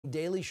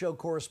Daily Show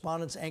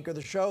correspondents anchor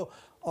the show.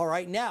 All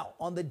right, now,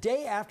 on the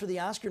day after the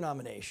Oscar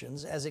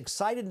nominations, as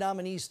excited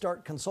nominees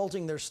start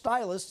consulting their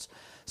stylists,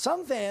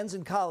 some fans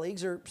and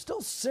colleagues are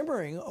still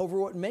simmering over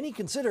what many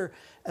consider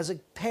as a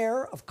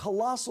pair of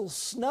colossal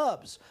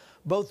snubs.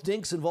 Both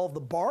dinks involve the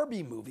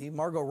Barbie movie.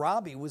 Margot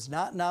Robbie was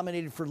not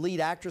nominated for lead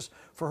actress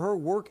for her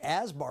work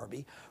as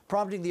Barbie,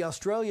 prompting the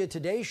Australia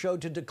Today show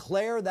to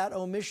declare that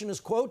omission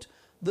as, quote,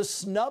 the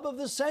snub of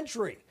the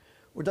century,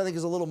 which I think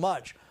is a little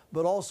much,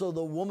 but also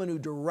the woman who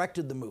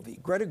directed the movie.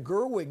 Greta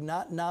Gerwig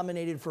not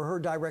nominated for her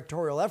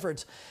directorial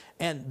efforts,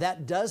 and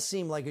that does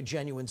seem like a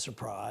genuine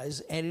surprise,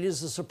 and it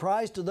is a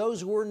surprise to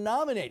those who were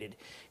nominated.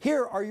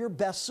 Here are your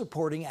best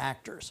supporting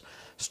actors.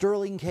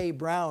 Sterling K.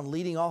 Brown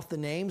leading off the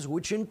names,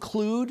 which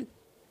include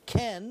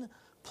Ken,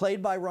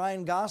 played by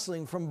Ryan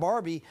Gosling from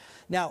Barbie.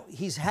 Now,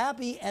 he's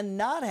happy and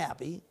not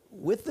happy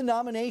with the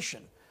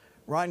nomination.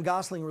 Ryan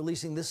Gosling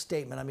releasing this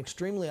statement: I'm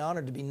extremely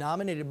honored to be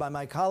nominated by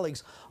my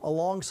colleagues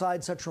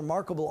alongside such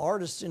remarkable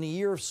artists in a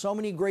year of so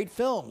many great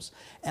films.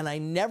 And I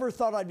never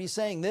thought I'd be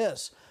saying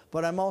this,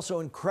 but I'm also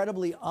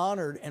incredibly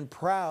honored and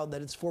proud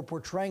that it's for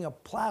portraying a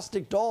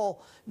plastic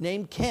doll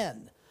named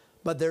Ken.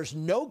 But there's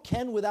no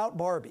Ken without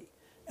Barbie.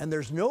 And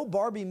there's no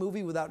Barbie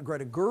movie without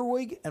Greta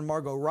Gerwig and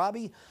Margot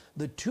Robbie,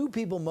 the two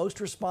people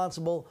most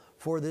responsible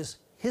for this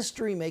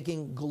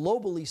history-making,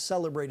 globally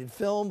celebrated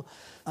film.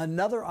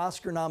 Another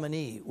Oscar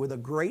nominee with a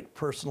great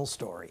personal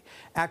story.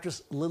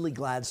 Actress Lily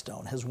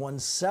Gladstone has won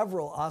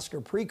several Oscar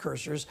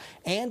precursors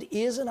and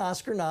is an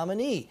Oscar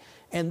nominee.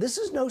 And this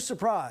is no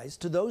surprise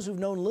to those who've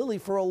known Lily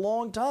for a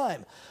long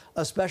time,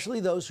 especially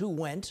those who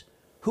went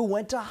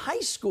to high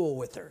school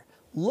with her.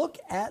 Look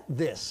at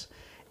this.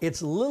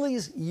 It's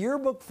Lily's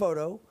yearbook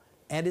photo,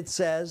 and it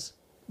says,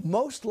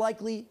 most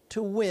likely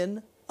to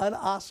win an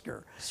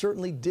Oscar.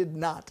 Certainly did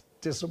not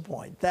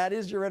disappoint. That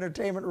is your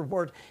entertainment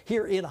report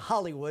here in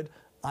Hollywood.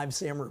 I'm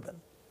Sam Rubin.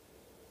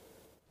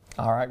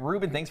 All right,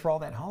 Ruben, thanks for all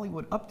that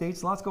Hollywood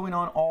updates. Lots going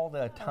on all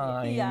the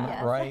time,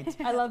 right?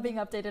 I love being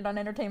updated on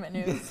entertainment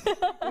news.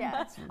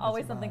 Yeah,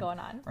 always something going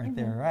on. Right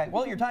there, right.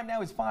 Well, your time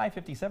now is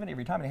 5:57.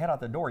 Every time to head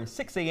out the door is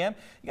 6 a.m.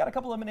 You got a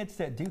couple of minutes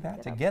to do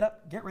that, to get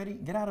up, get ready,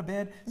 get out of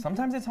bed.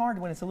 Sometimes it's hard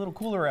when it's a little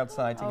cooler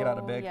outside to get out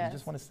of bed because you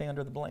just want to stay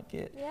under the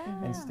blanket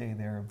and stay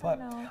there.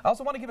 But I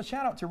also want to give a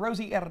shout out to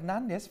Rosie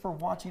Hernandez for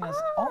watching us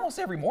almost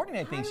every morning.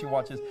 I think she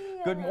watches.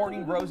 Good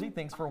morning, Rosie.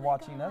 Thanks for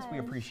watching us. We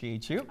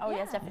appreciate you. Oh,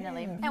 yes,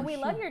 definitely. And we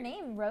love your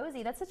name,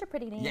 Rosie. That's such a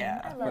pretty name.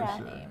 Yeah, I love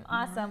that name.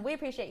 Awesome. We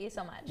appreciate you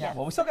so much. Yeah,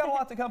 well, we still got a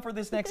lot to come for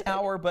this next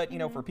hour, but, you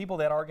know, for people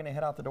that are going to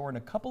head out the door in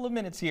a couple of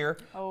minutes here,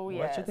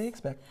 what should they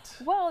expect?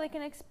 Well, they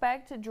can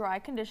expect dry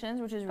conditions,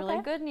 which is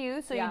really good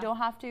news, so you don't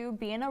have to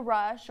be in a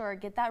rush or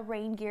get that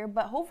rain gear,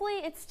 but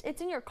hopefully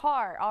it's in your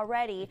car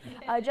already,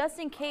 just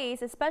in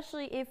case,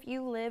 especially if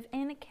you live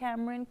in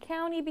Cameron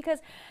County, because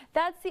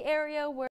that's the area where